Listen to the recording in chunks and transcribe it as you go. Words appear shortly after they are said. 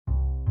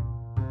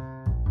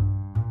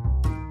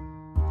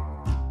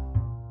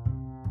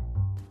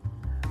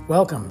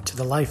Welcome to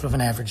the Life of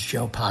an Average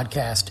Joe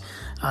podcast.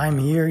 I'm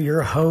here,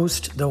 your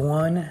host, the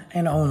one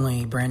and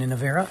only Brandon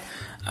Navera.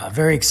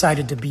 Very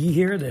excited to be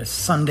here this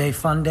Sunday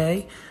fun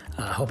day.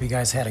 Hope you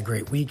guys had a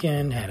great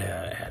weekend, had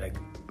a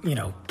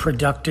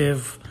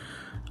productive,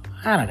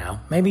 I don't know,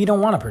 maybe you don't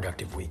want a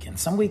productive weekend.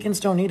 Some weekends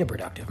don't need a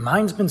productive.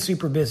 Mine's been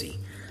super busy.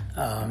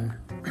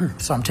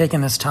 So I'm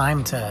taking this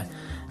time to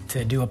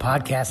do a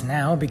podcast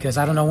now because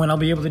I don't know when I'll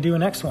be able to do a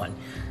next one.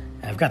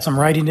 I've got some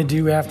writing to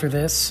do after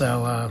this,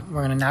 so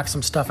we're going to knock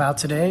some stuff out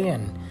today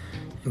and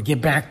get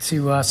back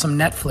to some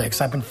Netflix.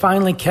 I've been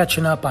finally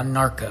catching up on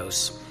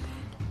Narcos.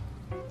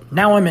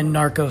 Now I'm in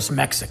Narcos,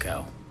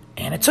 Mexico,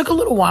 and it took a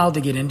little while to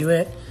get into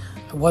it.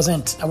 I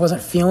wasn't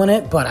feeling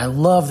it, but I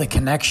love the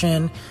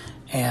connection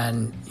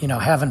and,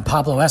 having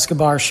Pablo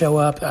Escobar show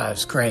up. It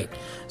was great.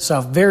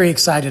 So very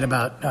excited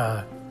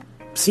about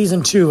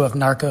season 2 of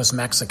Narcos,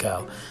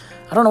 Mexico.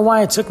 I don't know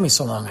why it took me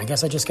so long. I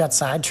guess I just got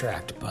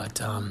sidetracked.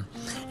 But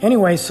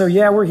anyway, so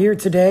yeah, we're here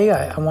today.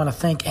 I want to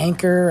thank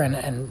Anchor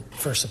and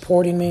for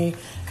supporting me,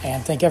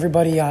 and thank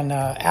everybody on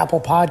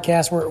Apple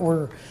Podcasts.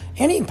 We're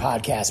any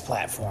podcast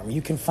platform.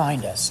 You can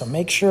find us. So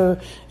make sure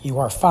you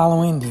are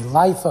following the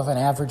Life of an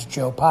Average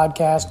Joe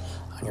podcast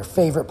on your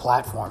favorite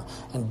platform.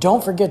 And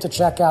don't forget to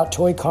check out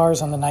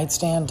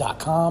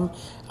toycarsonthenightstand.com.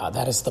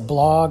 That is the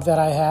blog that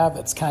I have.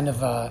 It's kind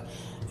of,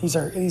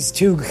 these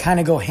two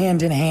kind of go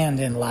hand in hand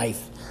in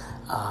life.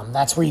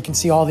 That's where you can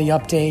see all the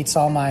updates,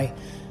 all my,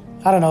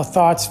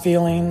 thoughts,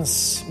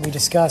 feelings. We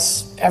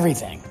discuss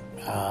everything,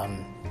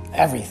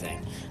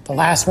 everything. The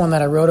last one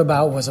that I wrote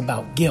about was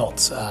about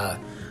guilt,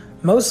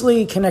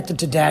 mostly connected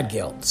to dad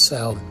guilt.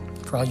 So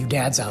for all you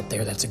dads out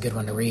there, that's a good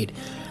one to read.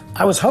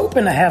 I was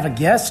hoping to have a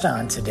guest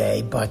on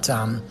today, but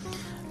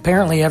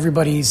apparently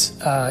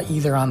everybody's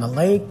either on the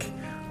lake,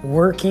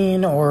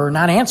 working, or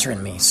not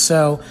answering me.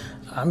 So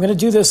I'm going to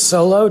do this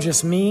solo,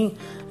 just me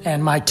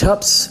and my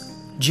Tups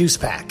juice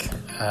pack.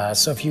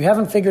 So if you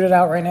haven't figured it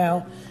out right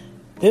now,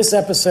 this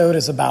episode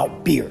is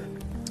about beer.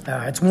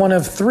 It's one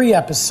of 3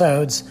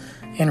 episodes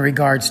in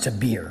regards to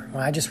beer.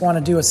 I just want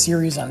to do a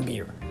series on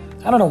beer.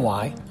 I don't know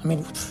why.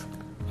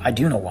 I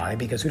do know why,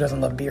 because who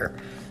doesn't love beer?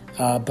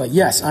 But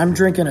yes, I'm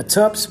drinking a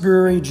Tups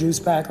Brewery juice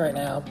pack right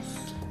now.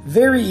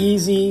 Very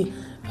easy,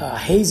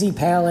 hazy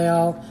pale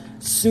ale,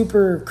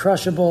 super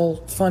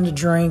crushable, fun to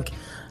drink.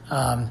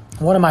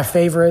 One of my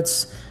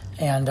favorites,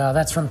 and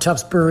that's from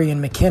Tups Brewery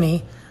in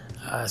McKinney.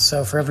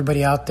 So for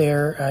everybody out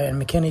there in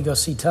McKinney, go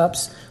see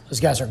Tups. Those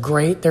guys are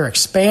great. They're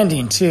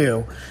expanding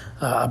too.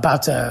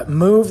 About to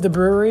move the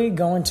brewery,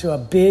 going to a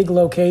big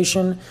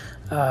location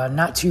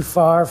not too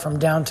far from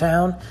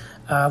downtown,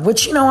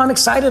 which, I'm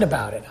excited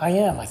about it. I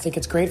am. I think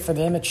it's great for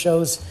them. It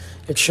shows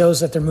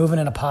that they're moving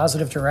in a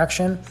positive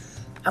direction.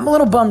 I'm a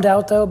little bummed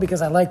out though,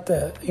 because I like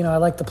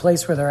the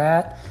place where they're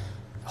at.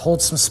 It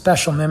holds some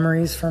special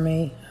memories for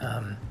me.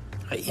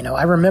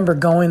 I remember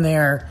going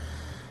there,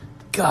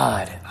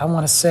 God, I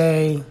want to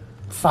say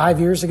 5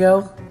 years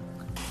ago.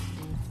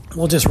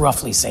 We'll just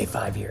roughly say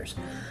 5 years.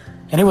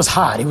 And it was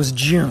hot. It was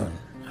June.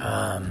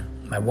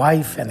 My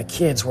wife and the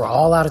kids were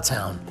all out of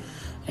town.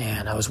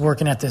 And I was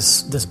working at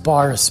this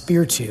bar,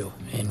 Spiritu,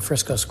 in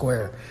Frisco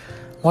Square.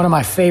 One of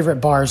my favorite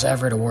bars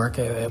ever to work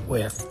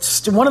with.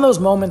 Just one of those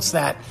moments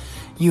that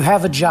you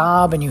have a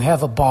job and you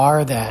have a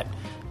bar that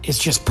is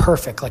just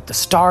perfect. Like the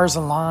stars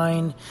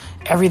align,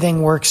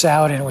 everything works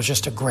out, and it was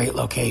just a great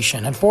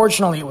location.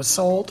 Unfortunately, it was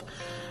sold.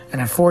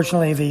 And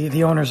unfortunately,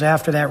 the owners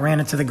after that ran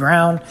into the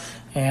ground.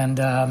 And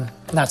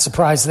not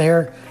surprised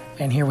there.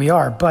 And here we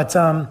are. But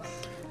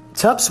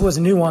Tups was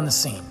new on the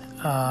scene.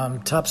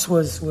 Tups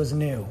was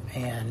new,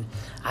 and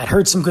I'd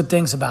heard some good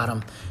things about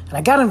him. And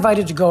I got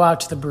invited to go out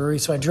to the brewery,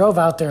 so I drove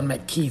out there and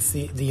met Keith,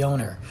 the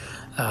owner.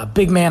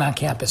 Big man on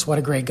campus. What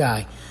a great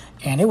guy.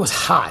 And it was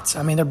hot.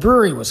 Their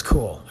brewery was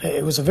cool.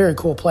 It was a very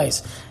cool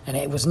place. And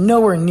it was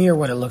nowhere near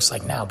what it looks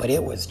like now, but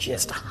it was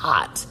just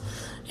hot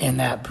in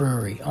that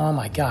brewery. Oh,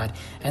 my God.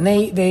 And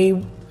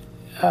he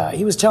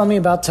was telling me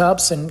about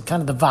Tups and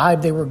kind of the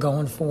vibe they were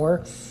going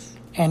for.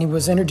 And he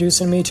was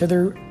introducing me to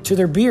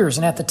their beers.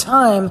 And at the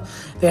time,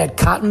 they had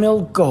Cotton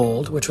Mill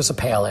Gold, which was a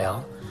pale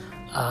ale.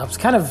 It was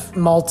kind of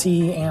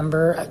malty,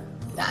 amber.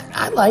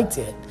 I liked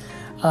it.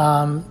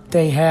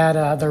 They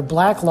had their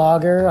black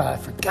lager. I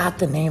forgot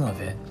the name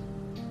of it.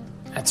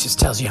 That just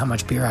tells you how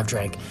much beer I've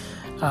drank.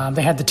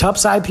 They had the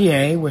Tups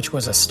IPA, which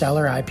was a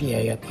stellar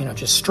IPA.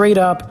 Just straight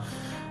up.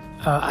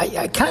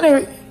 I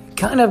kind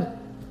of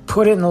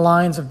put it in the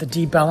lines of the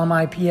Deep Ellum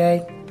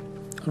IPA,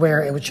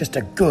 where it was just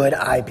a good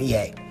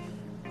IPA.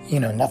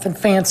 Nothing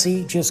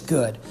fancy, just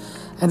good.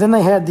 And then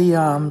they had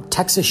the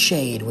Texas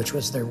Shade, which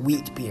was their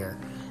wheat beer.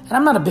 And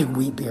I'm not a big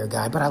wheat beer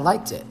guy, but I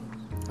liked it.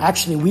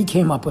 Actually, we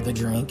came up with a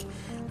drink.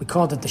 We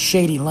called it the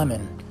Shady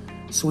Lemon.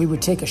 So we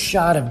would take a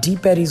shot of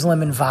Deep Eddy's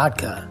lemon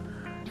vodka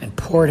and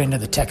pour it into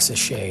the Texas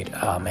Shade.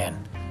 Oh,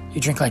 man.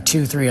 You drink like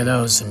 2-3 of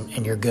those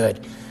and you're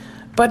good.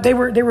 But they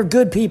were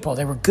good people.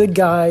 They were good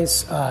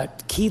guys.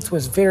 Keith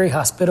was very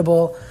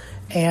hospitable.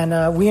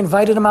 And we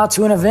invited him out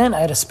to an event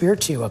at a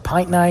Spiritu, a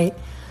pint night.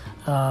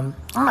 I'm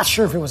not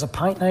sure if it was a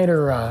pint night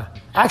or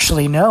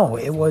actually no,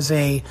 it was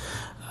an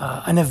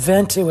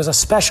event. It was a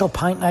special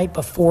pint night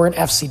before an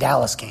FC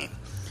Dallas game,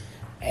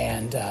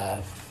 and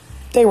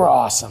they were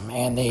awesome.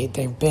 And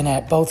they've been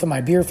at both of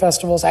my beer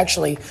festivals.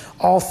 Actually,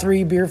 all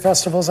 3 beer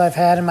festivals I've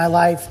had in my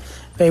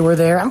life, they were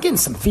there. I'm getting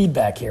some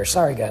feedback here.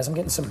 Sorry, guys. I'm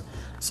getting some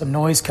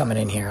noise coming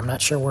in here. I'm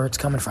not sure where it's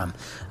coming from.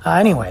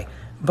 Anyway,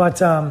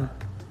 but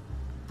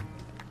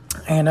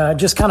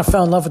just kind of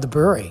fell in love with the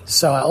brewery.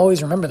 So I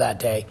always remember that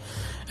day.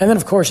 And then,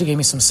 of course, he gave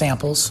me some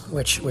samples,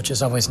 which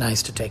is always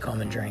nice to take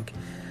home and drink.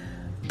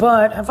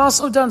 But I've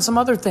also done some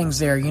other things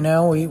there. You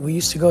know, we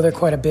used to go there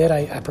quite a bit.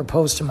 I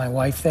proposed to my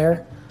wife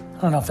there.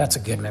 I don't know if that's a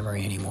good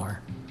memory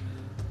anymore.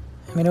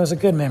 I mean, it was a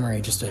good memory,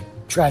 just a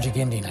tragic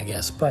ending, I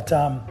guess. But,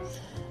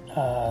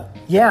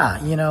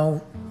 yeah, you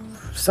know,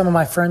 some of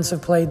my friends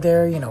have played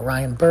there. You know,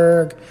 Ryan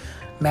Berg,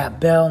 Matt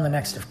Bell, and the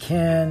Next of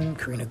Kin,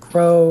 Karina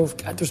Grove.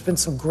 God, there's been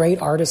some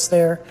great artists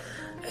there.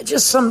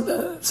 Just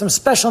some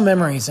special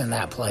memories in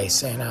that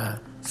place. And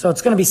so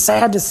it's going to be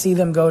sad to see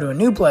them go to a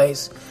new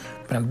place,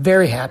 but I'm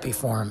very happy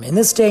for them. In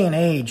this day and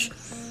age,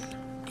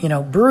 you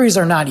know, breweries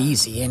are not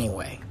easy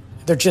anyway.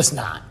 They're just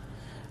not.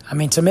 I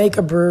mean, to make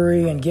a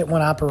brewery and get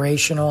one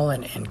operational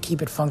and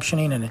keep it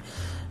functioning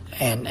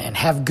and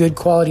have good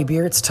quality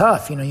beer, it's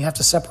tough. You know, you have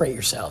to separate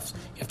yourselves.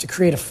 You have to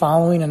create a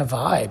following and a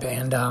vibe,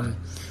 and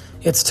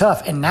it's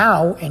tough. And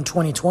now in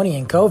 2020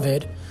 in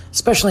COVID,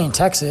 especially in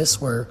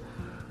Texas where,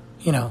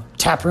 you know,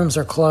 tap rooms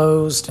are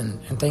closed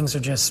and things are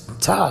just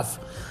tough,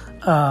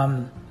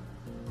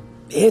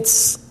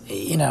 it's,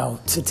 you know,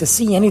 to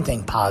see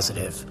anything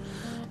positive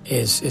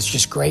is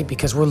just great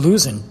because we're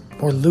losing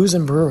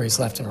breweries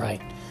left and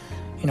right.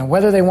 You know,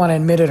 whether they want to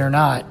admit it or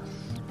not,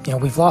 you know,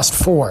 we've lost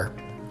 4,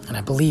 and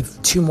I believe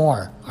 2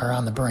 more are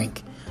on the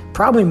brink.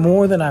 Probably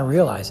more than I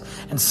realize.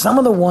 And some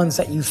of the ones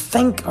that you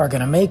think are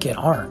going to make it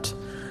aren't.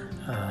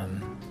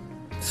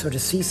 So to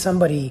see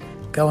somebody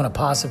go in a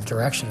positive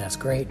direction, that's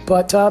great.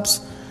 Butt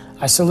Tops,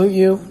 I salute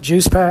you.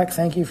 Juice Pack,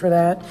 thank you for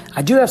that.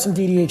 I do have some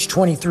DDH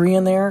 23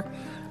 in there,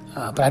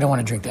 but I don't want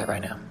to drink that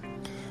right now.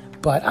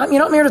 But I'm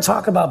here to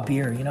talk about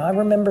beer. You know, I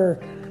remember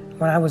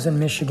when I was in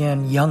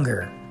Michigan,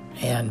 younger,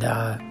 and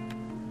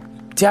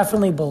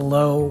definitely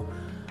below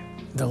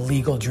the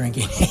legal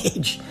drinking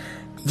age.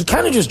 You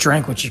kind of just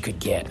drank what you could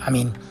get. I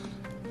mean,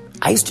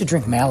 I used to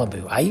drink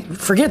Malibu.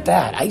 Forget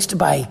that. I used to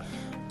buy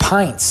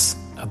pints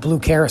of Blue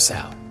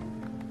Curacao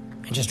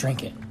and just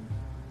drink it.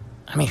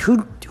 I mean,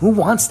 who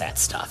wants that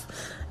stuff?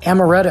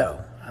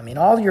 Amaretto. I mean,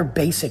 all your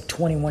basic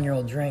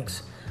 21-year-old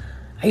drinks.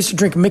 I used to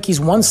drink Mickey's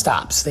One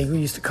Stops. They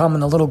used to come in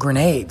the little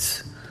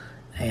grenades.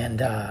 And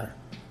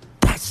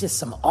that's just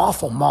some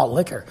awful malt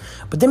liquor.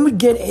 But then we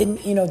got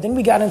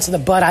into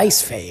the Bud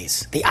Ice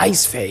phase, the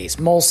ice phase,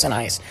 Molson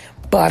Ice,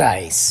 Bud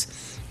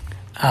Ice.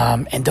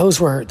 And those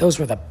were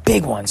the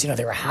big ones. You know,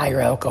 they were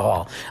higher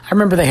alcohol. I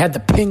remember they had the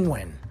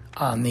penguin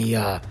on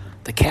the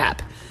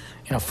cap.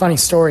 You know, funny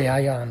story.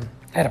 I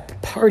had a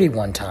party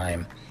one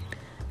time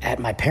at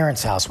my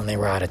parents' house when they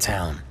were out of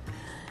town,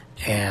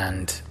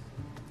 and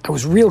I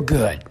was real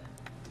good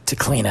to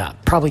clean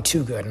up, probably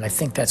too good, and I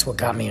think that's what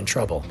got me in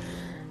trouble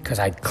because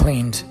I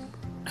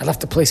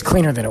left the place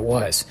cleaner than it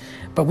was.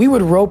 But we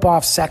would rope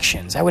off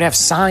sections. I would have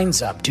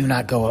signs up, do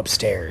not go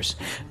upstairs,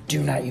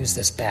 do not use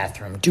this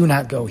bathroom, do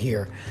not go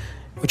here.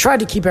 We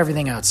tried to keep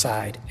everything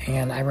outside,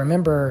 and I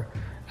remember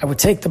I would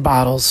take the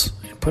bottles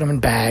and put them in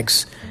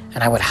bags,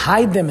 and I would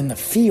hide them in the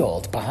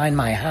field behind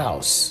my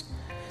house,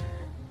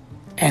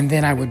 and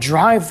then I would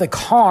drive the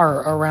car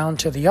around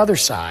to the other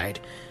side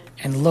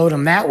and load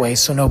them that way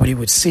so nobody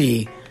would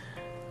see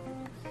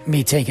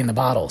me taking the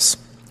bottles.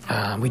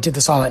 We did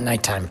this all at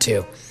nighttime,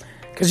 too.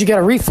 Because you get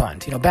a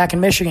refund. You know, back in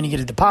Michigan, you get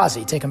a deposit.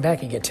 You take them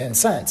back, you get 10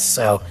 cents.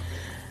 So,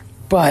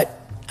 but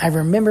I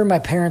remember my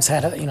parents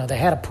had they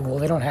had a pool.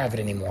 They don't have it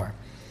anymore.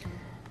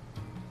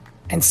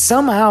 And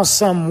somehow,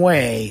 some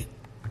way,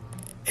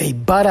 a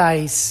Bud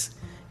Ice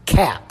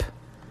cap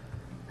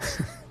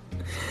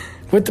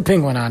with the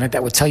penguin on it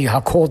that would tell you how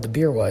cold the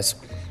beer was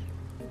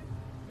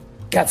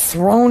got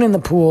thrown in the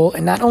pool,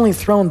 and not only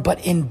thrown,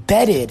 but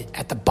embedded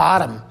at the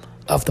bottom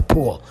of the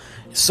pool.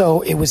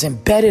 So it was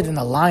embedded in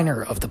the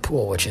liner of the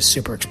pool, which is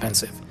super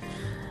expensive.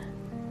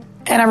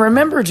 And I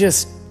remember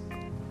just,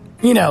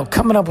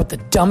 coming up with the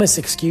dumbest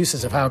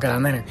excuses of how it got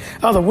on there.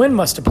 Oh, the wind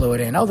must have blew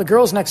it in. Oh, the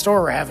girls next door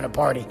were having a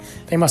party.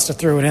 They must have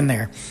threw it in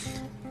there.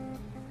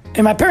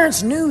 And my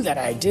parents knew that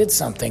I did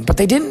something, but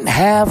they didn't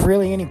have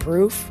really any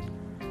proof.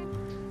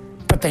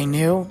 But they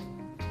knew.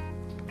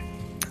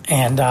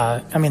 And,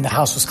 the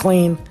house was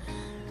clean.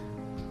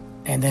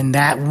 And then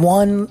that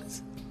one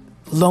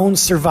lone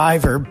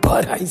survivor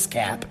Bud Ice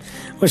cap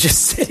was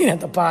just sitting at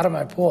the bottom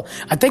of my pool.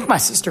 I think my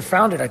sister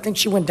found it. I think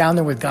she went down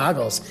there with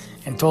goggles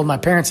and told my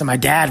parents, and my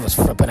dad was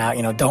flipping out,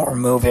 don't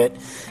remove it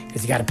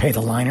because you got to pay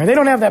the liner. They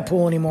don't have that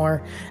pool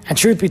anymore. And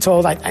truth be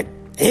told,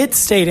 it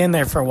stayed in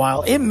there for a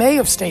while. It may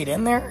have stayed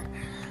in there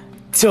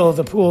till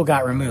the pool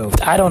got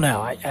removed. I don't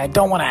know. I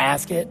don't want to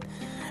ask it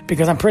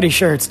because I'm pretty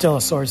sure it's still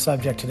a sore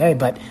subject today.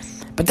 But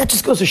that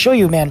just goes to show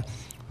you, man,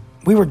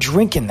 we were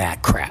drinking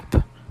that crap.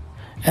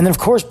 And then, of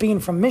course, being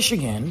from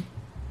Michigan,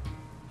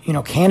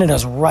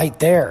 Canada's right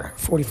there.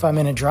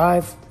 45-minute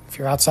drive. If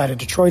you're outside of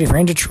Detroit, if you're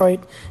in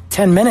Detroit,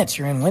 10 minutes,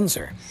 you're in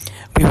Windsor.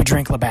 We would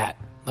drink Labatt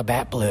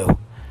Blue.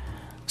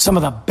 Some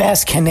of the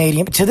best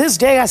Canadian. To this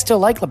day, I still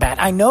like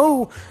Labatt. I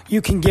know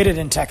you can get it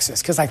in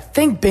Texas because I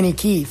think Benny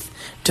Keith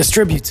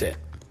distributes it.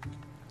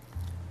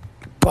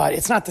 But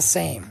it's not the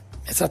same.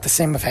 It's not the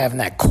same of having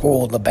that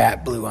cold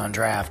Labatt Blue on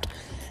draft.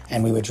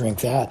 And we would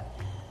drink that.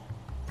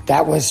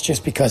 That was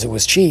just because it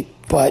was cheap.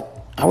 But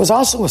I was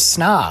also a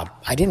snob.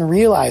 I didn't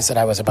realize that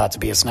I was about to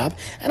be a snob.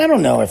 And I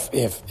don't know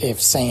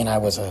if saying I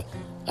was a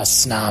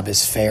snob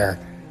is fair.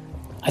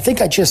 I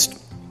think I just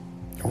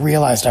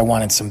realized I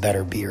wanted some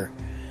better beer.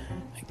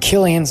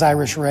 Killian's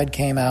Irish Red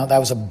came out. That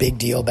was a big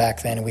deal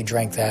back then, and we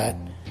drank that.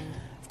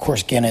 Of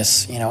course,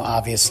 Guinness,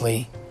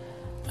 obviously.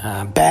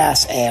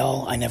 Bass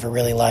Ale, I never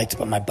really liked,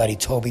 but my buddy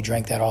Toby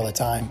drank that all the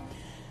time.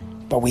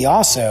 But we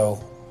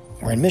also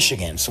were in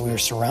Michigan, so we were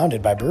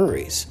surrounded by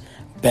breweries.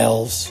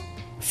 Bell's,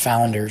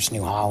 Founders,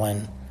 New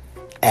Holland,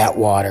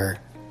 Atwater.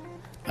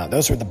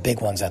 Those were the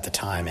big ones at the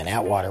time, and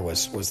Atwater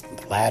was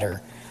the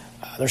latter.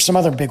 There's some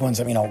other big ones,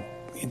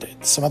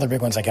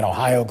 like in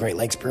Ohio, Great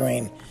Lakes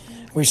Brewing.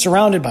 We're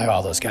surrounded by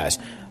all those guys.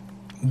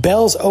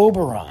 Bell's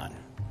Oberon,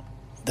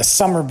 the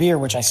summer beer,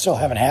 which I still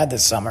haven't had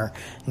this summer,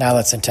 now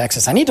that's in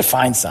Texas. I need to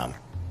find some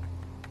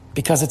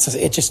because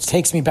it just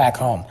takes me back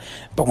home.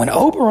 But when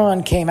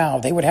Oberon came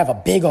out, they would have a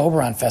big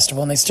Oberon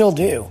festival, and they still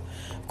do.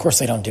 Of course,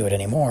 they don't do it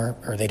anymore,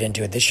 or they didn't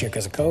do it this year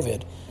because of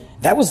COVID.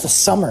 That was the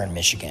summer in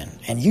Michigan,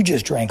 and you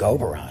just drank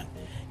Oberon.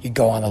 You'd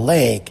go on the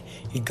lake,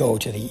 you'd go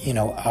to the,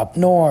 up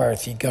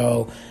north, you'd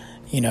go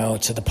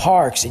to the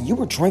parks, and you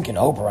were drinking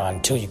Oberon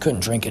until you couldn't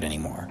drink it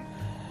anymore.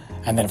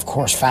 And then, of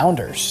course,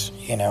 Founders.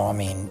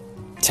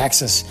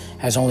 Texas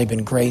has only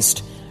been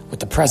graced with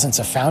the presence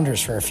of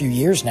Founders for a few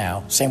years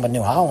now. Same with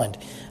New Holland.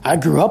 I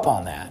grew up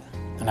on that,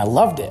 and I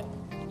loved it.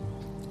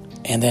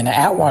 And then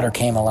Atwater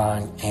came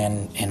along,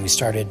 and we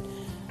started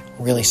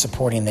really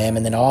supporting them,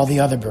 and then all the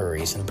other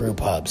breweries and brew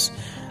pubs.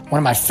 One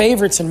of my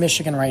favorites in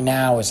Michigan right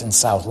now is in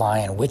South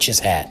Lyon, Witch's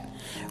Hat.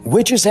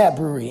 Witch's Hat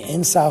Brewery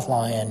in South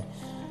Lyon,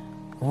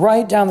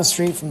 right down the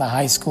street from the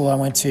high school I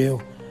went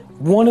to.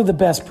 One of the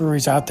best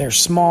breweries out there,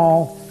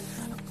 small,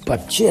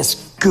 but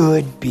just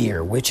good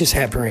beer. Witch's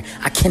Hat Brewery.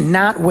 I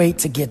cannot wait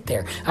to get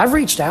there. I've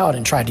reached out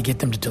and tried to get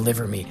them to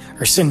deliver me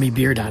or send me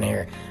beer down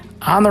here,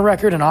 on the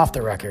record and off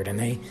the record, and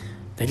they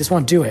just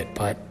won't do it.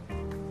 But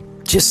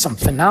just some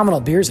phenomenal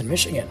beers in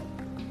Michigan.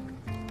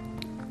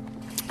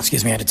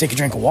 Excuse me, I had to take a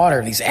drink of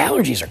water. These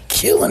allergies are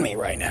killing me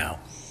right now.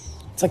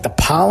 It's like the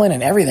pollen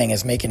and everything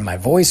is making my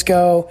voice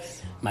go,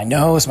 my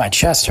nose, my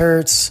chest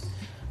hurts.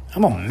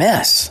 I'm a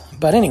mess.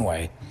 But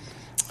anyway,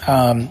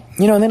 and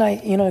then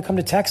I come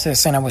to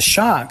Texas, and I was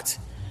shocked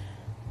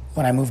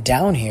when I moved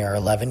down here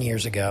 11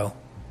 years ago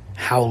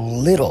how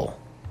little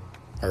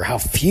or how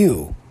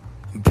few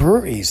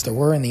breweries there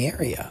were in the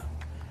area.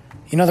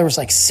 There was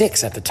like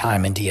 6 at the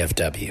time in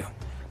DFW.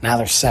 Now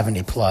there's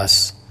 70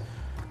 plus,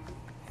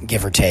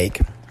 give or take.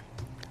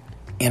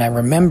 And I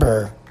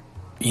remember,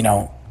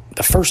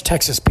 the first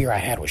Texas beer I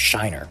had was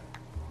Shiner.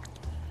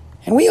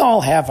 And we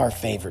all have our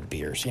favorite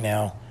beers,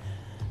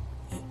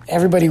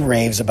 Everybody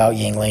raves about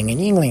Yuengling, and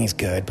Yuengling is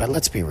good, but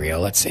let's be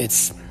real.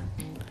 It's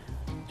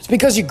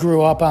because you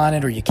grew up on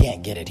it or you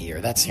can't get it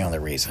here. That's the only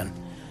reason.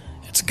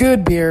 It's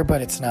good beer,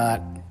 but it's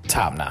not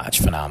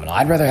top-notch, phenomenal.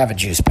 I'd rather have a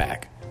juice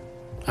pack.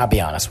 I'll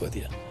be honest with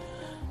you.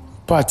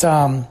 But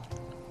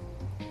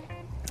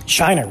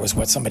Shiner was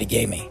what somebody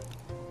gave me.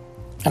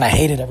 And I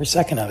hated every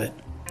second of it.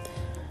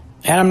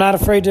 And I'm not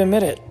afraid to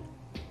admit it.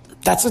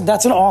 That's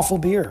an awful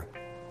beer.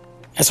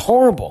 It's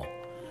horrible.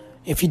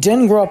 If you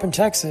didn't grow up in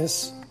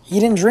Texas,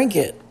 you didn't drink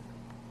it.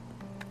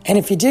 And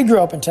if you did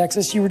grow up in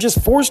Texas, you were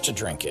just forced to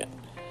drink it.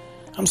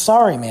 I'm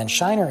sorry, man.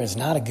 Shiner is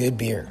not a good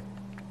beer.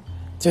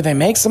 Do they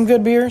make some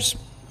good beers?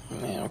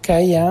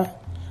 Okay, yeah.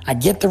 I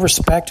get the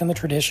respect and the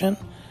tradition.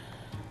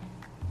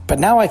 But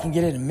now I can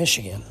get it in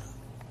Michigan.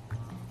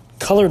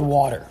 Colored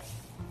water.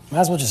 Might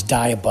as well just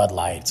die a Bud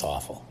Light. It's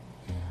awful.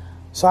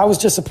 So I was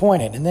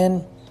disappointed. And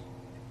then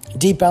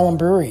Deep Ellum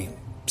Brewery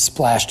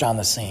splashed on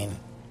the scene.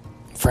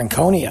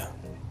 Franconia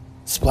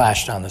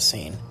splashed on the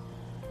scene.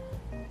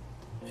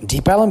 And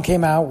Deep Ellum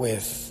came out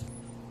with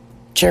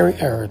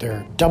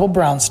their double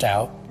brown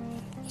stout.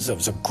 It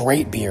was a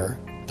great beer.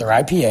 Their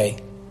IPA,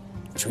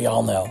 which we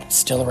all know, is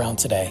still around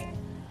today.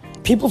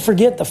 People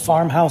forget the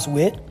farmhouse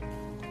wit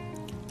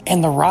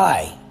and the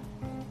rye.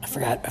 I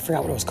forgot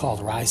what it was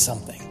called, rye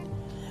something.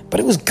 But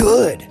it was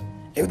good.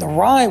 The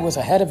rye was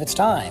ahead of its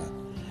time.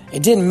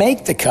 It didn't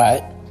make the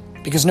cut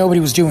because nobody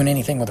was doing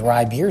anything with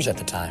rye beers at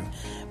the time.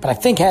 But I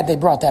think had they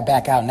brought that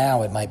back out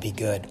now, it might be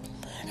good.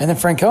 And then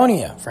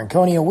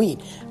Franconia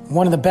wheat,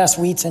 one of the best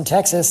wheats in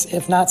Texas,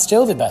 if not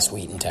still the best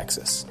wheat in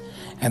Texas.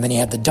 And then you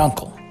had the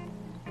Dunkel.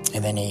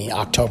 And then he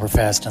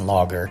Oktoberfest and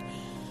Lager.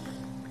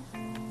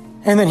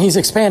 And then he's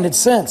expanded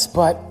since.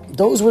 But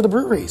those were the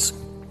breweries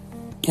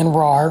in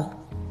RAR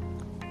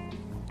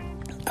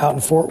out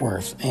in Fort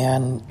Worth.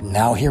 And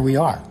now here we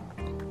are.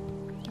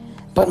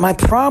 But my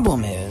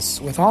problem is,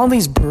 with all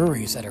these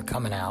breweries that are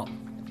coming out,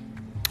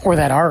 or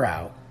that are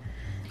out,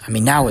 I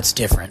mean, now it's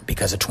different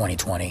because of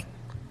 2020,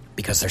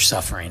 because they're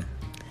suffering,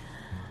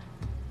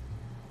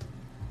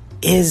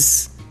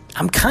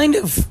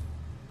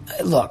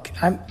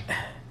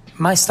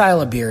 my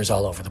style of beer is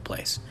all over the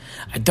place.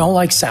 I don't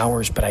like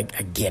sours, but I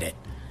get it.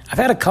 I've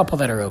had a couple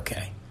that are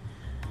okay.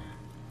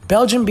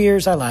 Belgian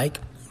beers I like,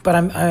 but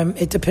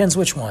it depends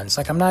which ones.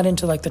 Like, I'm not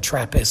into like the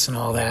Trappist and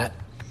all that.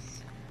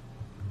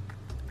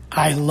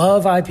 I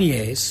love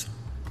IPAs.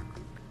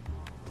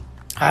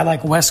 I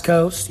like West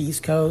Coast,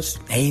 East Coast,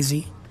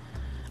 hazy.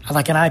 I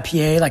like an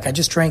IPA. Like, I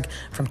just drank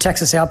from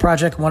Texas Ale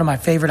Project, one of my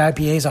favorite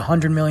IPAs,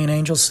 100 Million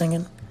Angels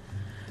Singing.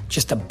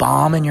 Just a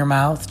bomb in your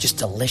mouth, just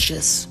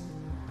delicious.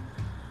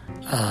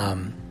 I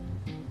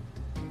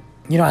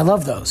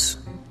love those.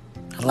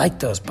 I like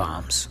those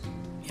bombs.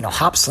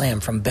 Hop Slam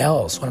from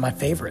Bell's, one of my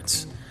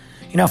favorites.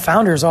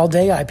 Founders All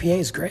Day IPA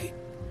is great.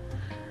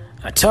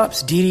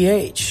 Tups,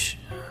 DDH,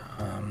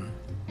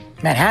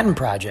 Manhattan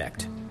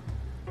Project,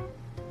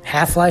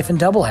 Half-Life and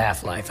Double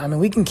Half-Life. I mean,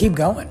 we can keep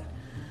going.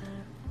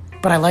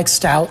 But I like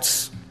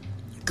stouts.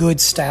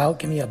 Good stout.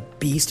 Give me a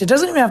beast. It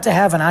doesn't even have to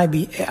have high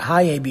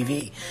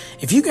ABV.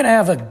 If you can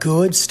have a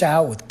good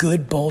stout with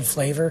good, bold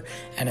flavor,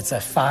 and it's a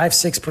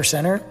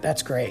 5-6%er,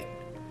 that's great.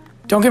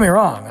 Don't get me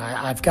wrong.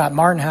 I've got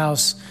Martin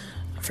House.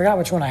 I forgot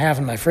which one I have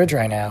in my fridge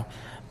right now.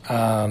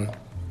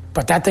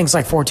 But that thing's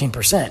like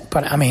 14%.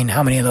 But, I mean,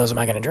 how many of those am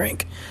I going to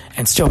drink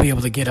and still be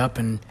able to get up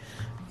and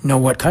know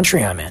what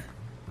country I'm in?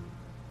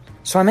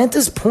 So I'm at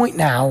this point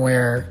now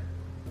where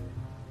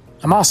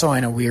I'm also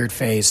in a weird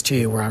phase,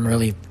 too, where I'm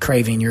really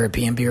craving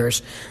European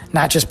beers.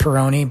 Not just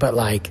Peroni, but,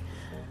 like,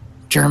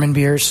 German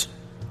beers,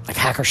 like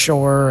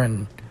Hackershore,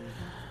 and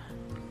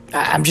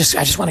I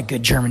just want a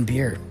good German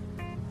beer.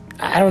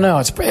 I don't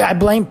know. I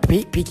blame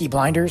Peaky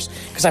Blinders,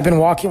 because I've been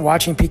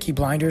watching Peaky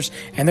Blinders,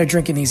 and they're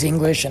drinking these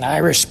English and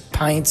Irish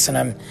pints,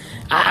 and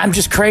I'm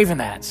just craving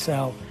that.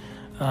 So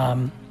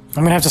I'm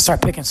going to have to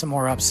start picking some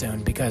more up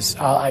soon, because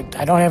I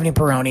don't have any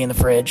Peroni in the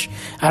fridge.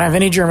 I don't have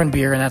any German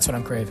beer, and that's what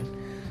I'm craving.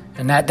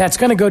 And that's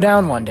going to go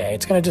down one day.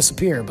 It's going to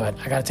disappear, but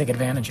I got to take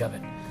advantage of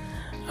it.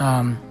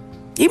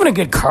 Even a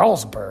good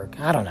Carlsberg,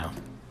 I don't know.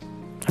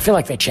 I feel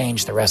like they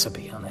changed the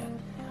recipe on that.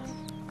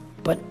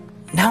 But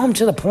now I'm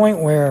to the point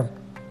where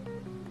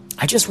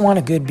I just want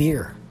a good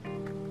beer.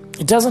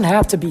 It doesn't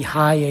have to be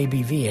high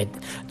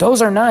ABV.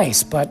 Those are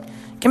nice, but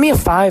give me a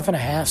 5.5,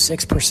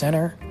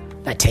 6%er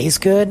that tastes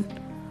good,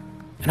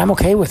 and I'm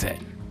okay with it.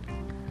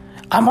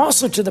 I'm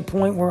also to the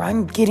point where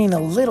I'm getting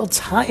a little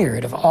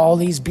tired of all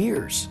these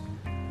beers.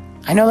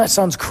 I know that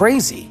sounds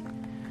crazy,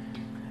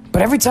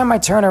 but every time I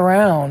turn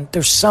around,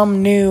 there's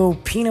some new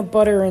peanut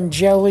butter and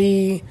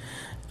jelly,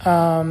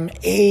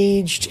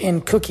 aged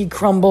in cookie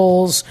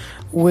crumbles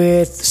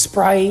with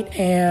Sprite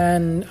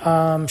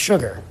and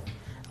sugar.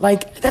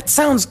 Like, that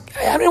sounds,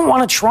 I don't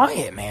want to try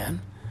it, man.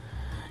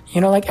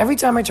 Like, every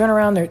time I turn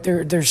around,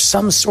 there's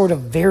some sort of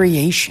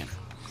variation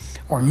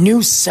or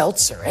new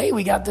seltzer. Hey,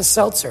 we got this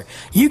seltzer.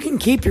 You can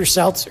keep your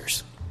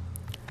seltzers.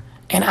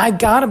 And I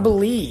gotta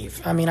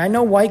believe, I mean, I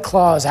know White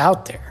Claw is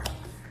out there,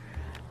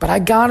 but I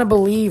gotta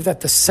believe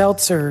that the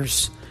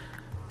seltzers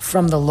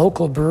from the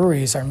local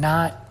breweries are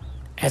not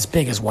as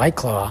big as White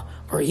Claw,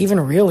 or even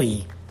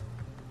really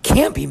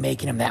can't be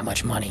making them that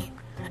much money.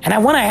 And I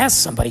want to ask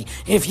somebody,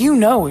 if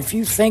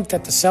you think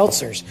that the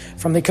seltzers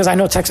because I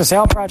know Texas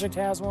Ale Project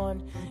has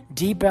one,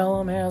 Deep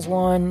Ellum has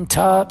one,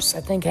 Tups, I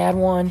think, had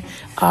one.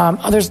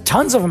 There's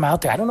tons of them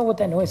out there. I don't know what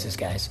that noise is,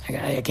 guys.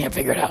 I can't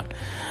figure it out.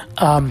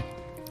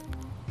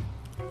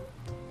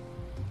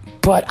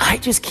 But I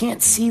just can't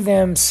see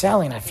them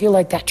selling. I feel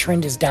like that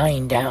trend is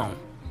dying down.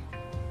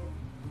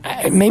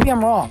 Maybe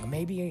I'm wrong.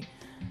 Maybe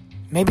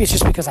it's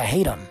just because I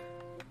hate them.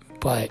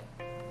 But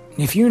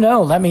if you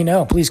know, let me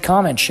know. Please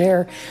comment,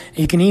 share.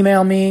 You can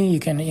email me. You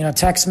can,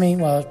 text me.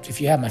 Well,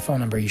 if you have my phone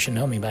number, you should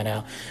know me by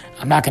now.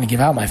 I'm not going to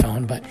give out my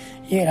phone, but,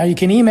 you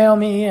can email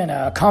me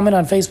and comment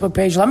on Facebook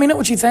page. Let me know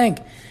what you think.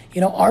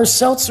 Are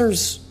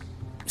seltzers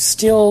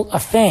still a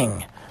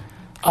thing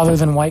other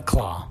than White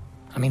Claw?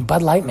 I mean,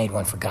 Bud Light made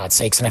one, for God's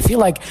sakes. And I feel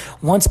like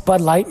once Bud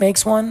Light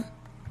makes one,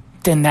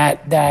 then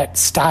that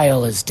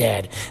style is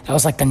dead. That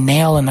was like the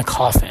nail in the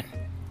coffin.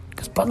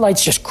 Because Bud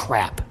Light's just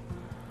crap.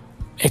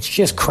 It's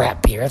just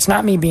crap beer. It's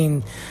not me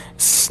being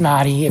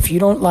snotty. If you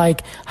don't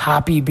like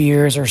hoppy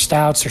beers or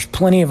stouts, there's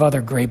plenty of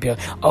other great beer.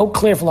 Oak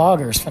Cliff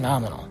Lager is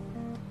phenomenal.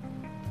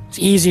 It's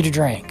easy to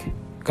drink.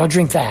 Go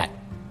drink that.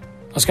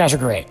 Those guys are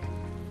great.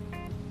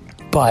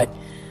 But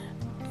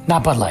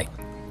not Bud Light.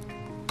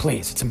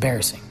 Please, it's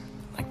embarrassing.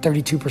 Like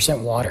 32%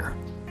 water.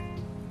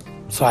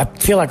 So I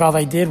feel like all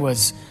they did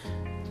was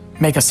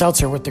make a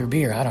seltzer with their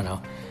beer. I don't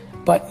know.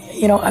 But,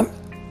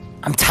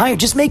 I'm tired.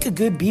 Just make a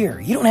good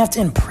beer. You don't have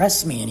to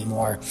impress me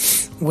anymore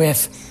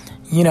with,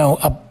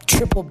 a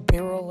triple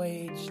barrel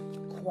aged,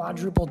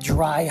 quadruple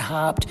dry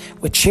hopped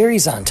with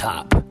cherries on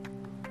top.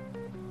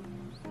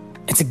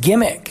 It's a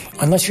gimmick,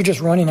 unless you're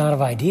just running out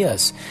of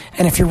ideas.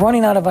 And if you're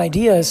running out of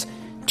ideas,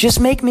 just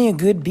make me a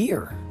good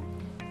beer.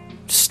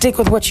 Stick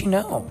with what you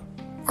know.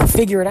 or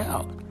figure it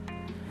out.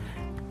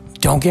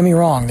 Don't get me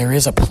wrong, there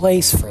is a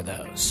place for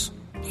those,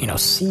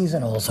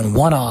 seasonals and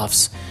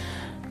one-offs.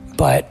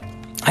 But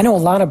I know a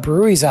lot of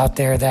breweries out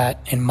there that,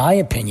 in my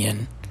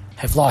opinion,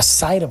 have lost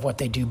sight of what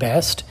they do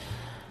best.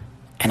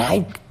 And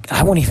I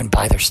won't even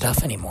buy their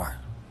stuff anymore.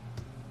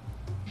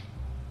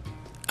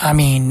 I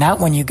mean, not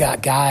when you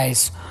got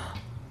guys,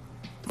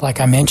 like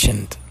I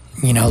mentioned,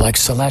 like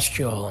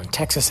Celestial and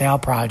Texas Ale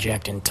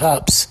Project and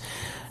Tubbs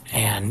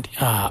and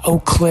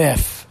Oak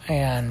Cliff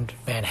and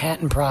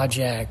Manhattan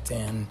Project.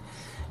 And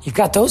you've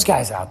got those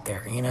guys out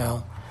there,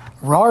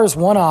 RAR's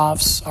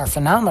one-offs are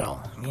phenomenal,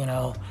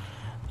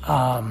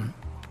 and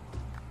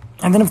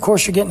then, of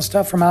course, you're getting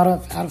stuff from out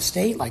of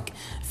state, like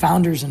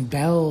Founders and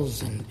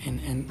Bells,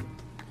 and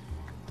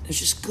there's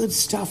just good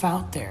stuff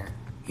out there.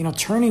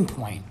 Turning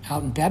Point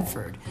out in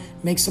Bedford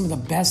makes some of the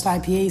best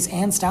IPAs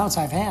and stouts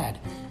I've had.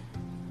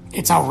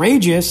 It's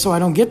outrageous, so I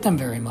don't get them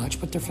very much,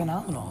 but they're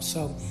phenomenal.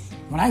 So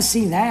when I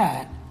see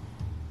that,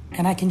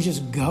 and I can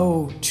just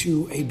go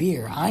to a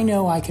beer, I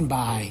know I can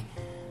buy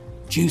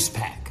Juice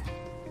Pack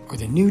or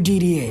the new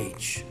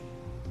DDH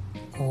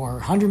or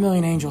 100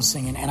 Million Angels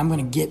Singing, and I'm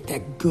going to get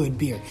that good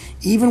beer.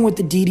 Even with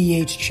the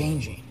DDH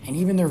changing, and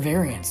even their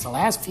variants. The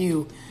last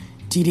few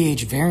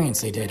DDH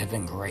variants they did have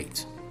been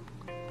great.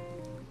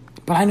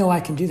 But I know I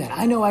can do that.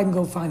 I know I can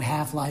go find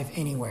Half-Life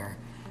anywhere.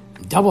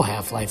 Double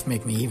Half-Life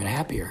make me even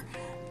happier.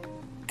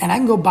 And I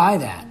can go buy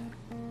that.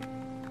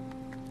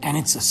 And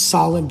it's a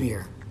solid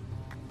beer.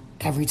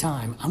 Every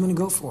time. I'm going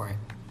to go for it.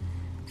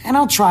 And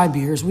I'll try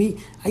beers. I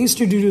used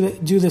to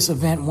do this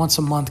event once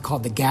a month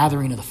called the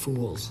Gathering of the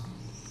Fools.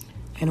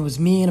 And it was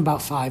me and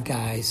about 5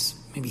 guys,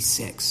 maybe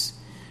 6,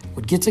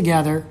 would get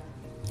together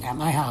at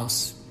my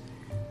house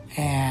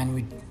and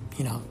we'd,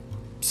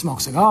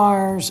 smoke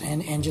cigars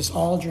and just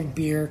all drink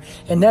beer.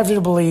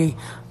 Inevitably,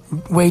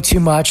 way too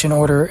much and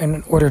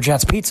order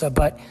Jets Pizza.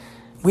 But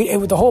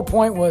the whole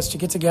point was to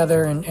get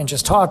together and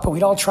just talk, but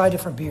we'd all try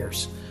different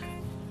beers.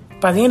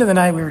 By the end of the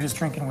night, we were just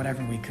drinking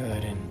whatever we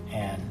could,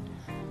 and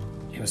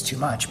it was too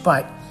much.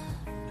 But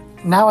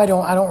now I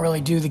don't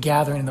really do the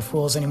Gathering of the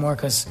Fools anymore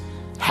because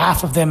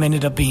half of them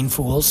ended up being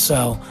fools,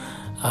 so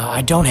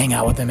I don't hang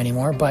out with them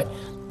anymore. But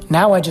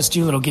now I just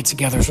do little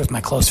get-togethers with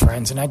my close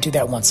friends, and I do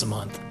that once a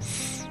month.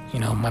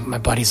 My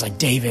buddies like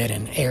David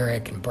and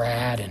Eric and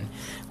Brad, and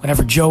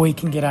whenever Joey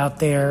can get out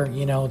there,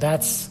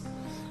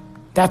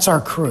 that's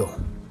our crew.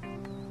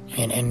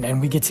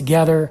 And we get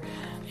together,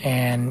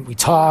 and we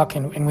talk,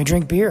 and we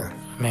drink beer,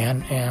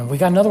 man. And we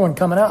got another one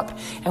coming up.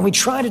 And we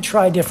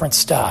try different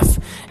stuff.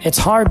 It's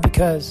hard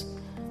because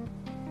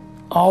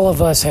all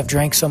of us have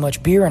drank so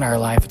much beer in our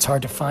life, it's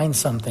hard to find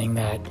something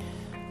that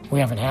we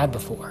haven't had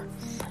before.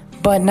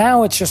 But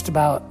now it's just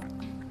about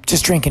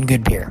just drinking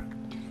good beer.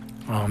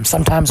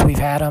 Sometimes we've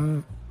had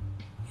them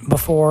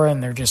before,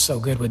 and they're just so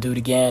good we'll do it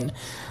again.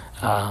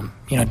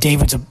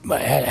 David's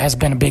has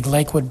been a big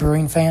Lakewood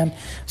Brewing fan,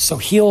 so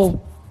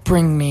he'll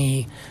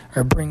bring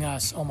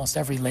us almost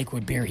every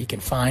Lakewood beer he can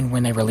find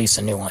when they release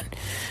a new one.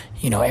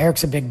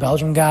 Eric's a big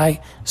Belgian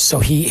guy, so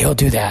he'll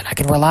do that. I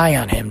can rely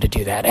on him to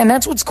do that. And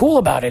that's what's cool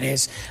about it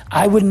is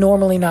I would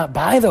normally not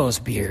buy those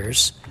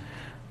beers,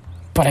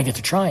 but I get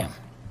to try them.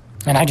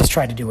 And I just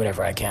try to do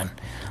whatever I can.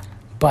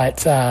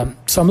 But so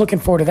I'm looking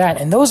forward to that.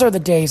 And those are the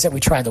days that we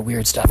try the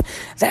weird stuff.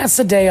 That's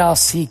the day I'll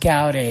seek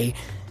out a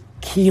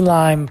key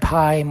lime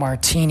pie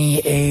martini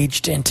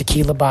aged in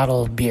tequila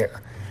bottle of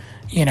beer.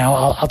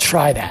 I'll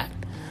try that.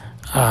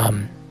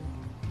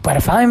 But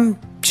if I'm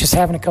just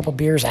having a couple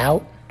beers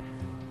out,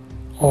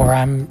 or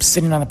I'm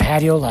sitting on the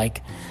patio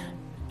like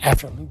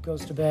after Luke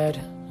goes to bed,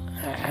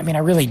 I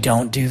really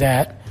don't do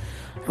that.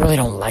 I really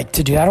don't like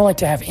to do that. I don't like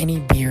to have any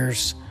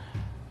beers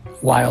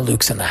while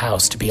Luke's in the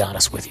house, to be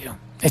honest with you.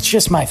 It's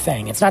just my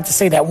thing. It's not to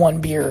say that one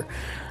beer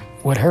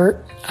would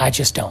hurt. I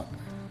just don't.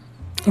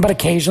 But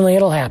occasionally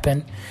it'll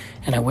happen,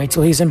 and I wait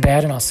till he's in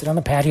bed, and I'll sit on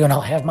the patio, and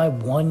I'll have my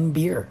one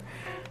beer.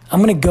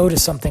 I'm going to go to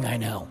something I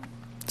know.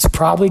 It's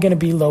probably going to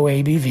be low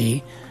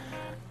ABV,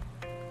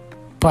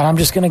 but I'm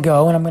just going to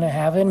go, and I'm going to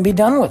have it and be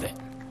done with it.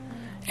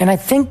 And I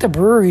think the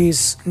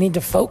breweries need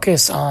to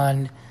focus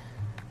on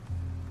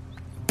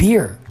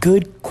beer,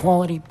 good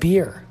quality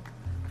beer.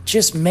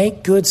 Just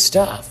make good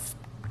stuff.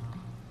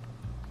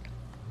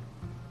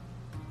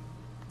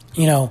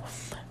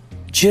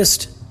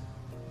 Just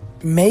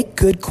make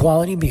good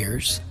quality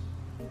beers.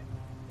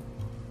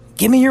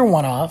 Give me your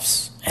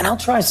one-offs, and I'll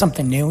try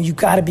something new. You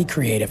got to be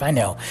creative. I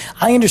know.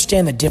 I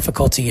understand the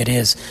difficulty it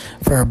is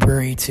for a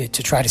brewery to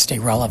try to stay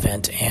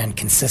relevant and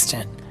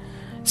consistent,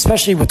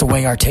 especially with the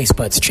way our taste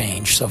buds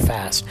change so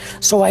fast.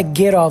 So I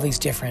get all these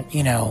different,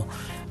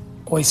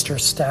 oyster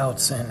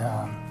stouts and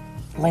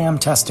lamb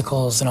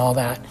testicles and all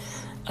that.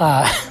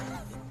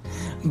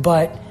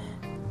 But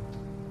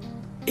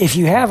if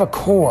you have a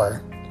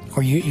core,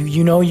 or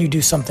you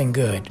do something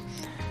good,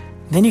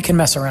 then you can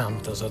mess around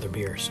with those other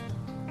beers.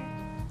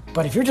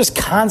 But if you're just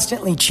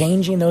constantly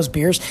changing those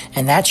beers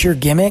and that's your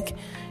gimmick,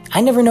 I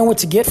never know what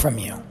to get from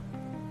you.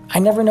 I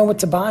never know what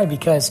to buy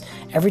because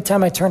every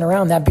time I turn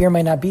around, that beer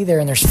might not be there,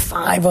 and there's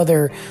 5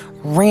 other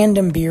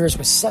random beers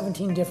with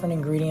 17 different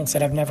ingredients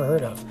that I've never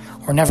heard of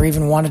or never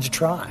even wanted to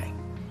try.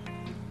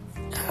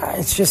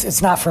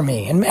 It's not for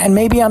me. And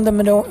maybe I'm the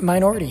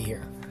minority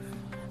here.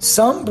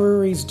 Some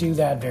breweries do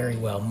that very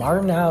well.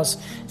 Martin House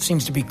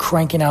seems to be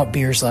cranking out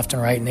beers left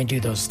and right, and they do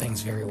those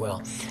things very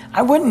well.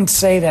 I wouldn't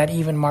say that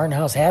even Martin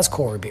House has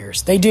core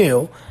beers. They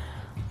do,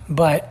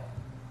 but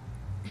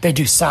they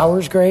do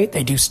sours great.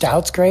 They do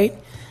stouts great.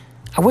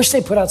 I wish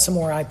they put out some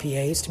more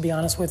IPAs, to be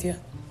honest with you.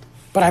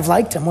 But I've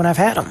liked them when I've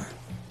had them.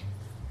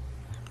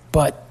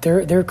 But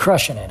they're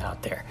crushing it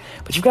out there.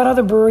 But you've got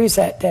other breweries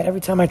that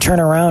every time I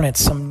turn around, it's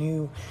some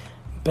new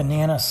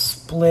banana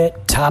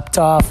split topped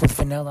off with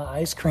vanilla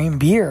ice cream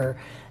beer.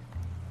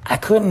 I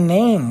couldn't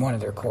name one of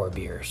their core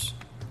beers.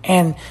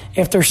 And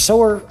if they're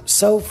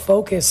so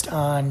focused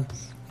on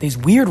these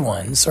weird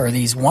ones or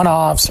these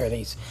one-offs or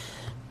these,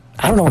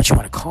 I don't know what you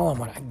want to call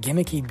them,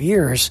 gimmicky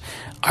beers,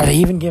 are they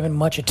even giving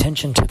much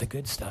attention to the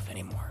good stuff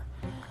anymore?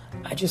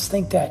 I just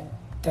think that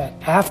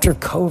after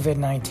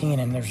COVID-19,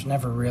 and there's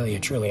never really a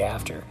truly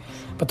after,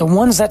 but the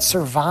ones that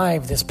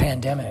survive this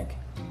pandemic,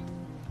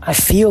 I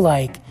feel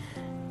like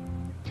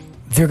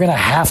they're going to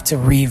have to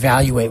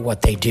reevaluate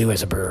what they do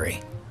as a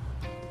brewery,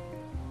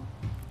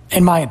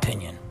 in my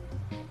opinion.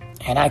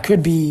 And I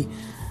could be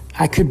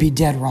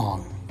dead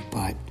wrong,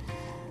 but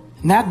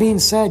that being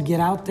said, get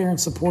out there and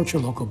support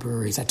your local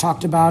breweries. I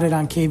talked about it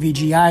on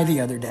KVGI the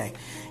other day.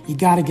 You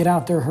got to get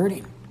out there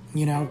hurting.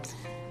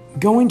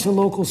 Going to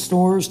local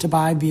stores to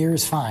buy beer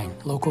is fine.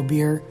 Local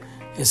beer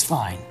is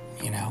fine.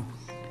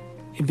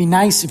 It'd be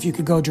nice if you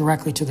could go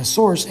directly to the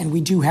source, and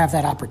we do have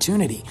that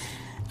opportunity.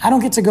 I don't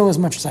get to go as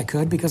much as I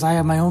could because I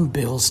have my own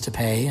bills to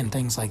pay and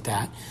things like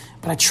that.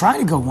 But I try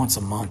to go once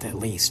a month at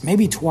least,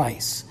 maybe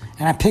twice.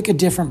 And I pick a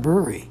different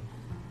brewery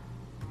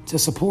to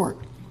support.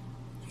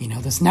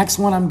 This next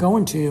one I'm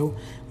going to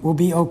will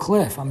be Oak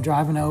Cliff. I'm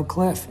driving to Oak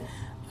Cliff.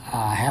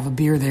 I have a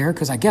beer there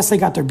because I guess they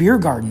got their beer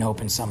garden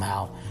open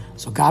somehow.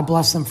 So God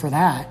bless them for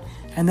that.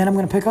 And then I'm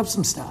going to pick up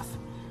some stuff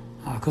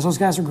because those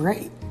guys are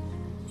great.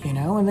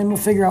 And then we'll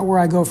figure out where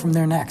I go from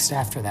there next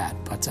after that.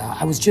 But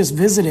I was just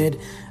visited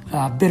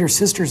Bitter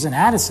Sisters in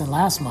Addison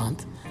last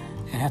month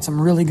and had some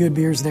really good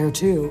beers there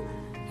too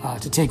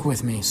to take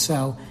with me.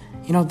 So,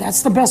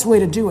 that's the best way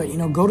to do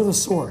it. Go to the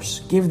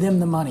source, give them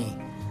the money.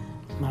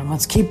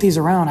 Let's keep these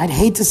around. I'd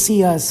hate to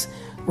see us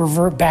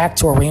revert back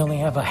to where we only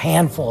have a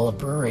handful of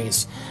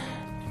breweries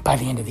by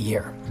the end of the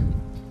year.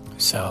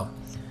 So,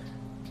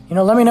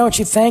 let me know what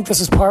you think.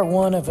 This is part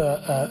 1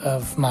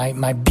 of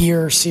my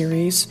beer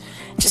series.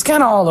 Just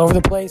kind of all over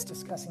the place,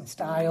 discussing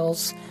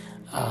styles,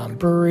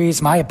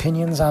 breweries, my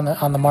opinions on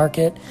the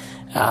market.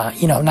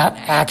 Not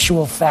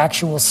actual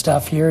factual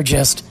stuff here,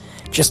 just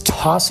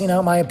tossing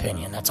out my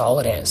opinion. That's all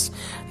it is.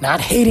 Not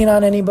hating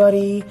on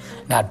anybody,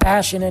 not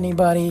bashing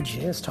anybody,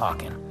 just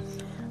talking.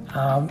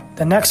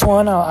 The next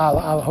one,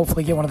 I'll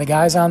hopefully get one of the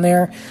guys on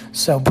there.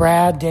 So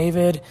Brad,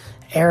 David,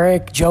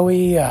 Eric,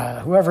 Joey,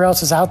 whoever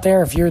else is out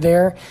there, if you're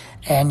there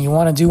and you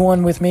want to do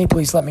one with me,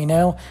 please let me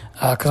know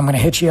because I'm going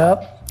to hit you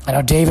up. I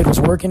know David was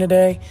working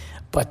today,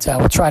 but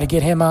we'll try to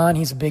get him on.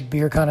 He's a big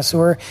beer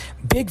connoisseur,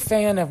 big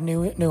fan of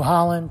New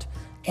Holland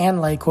and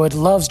Lakewood,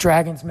 loves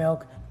Dragon's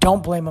Milk.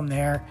 Don't blame him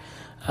there.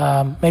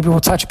 Maybe we'll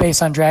touch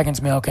base on Dragon's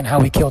Milk and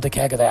how we killed a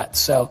keg of that.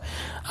 So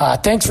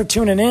thanks for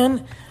tuning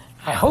in.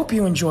 I hope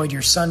you enjoyed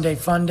your Sunday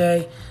fun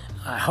day.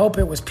 I hope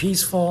it was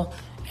peaceful.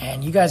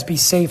 And you guys be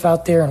safe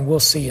out there, and we'll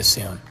see you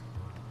soon.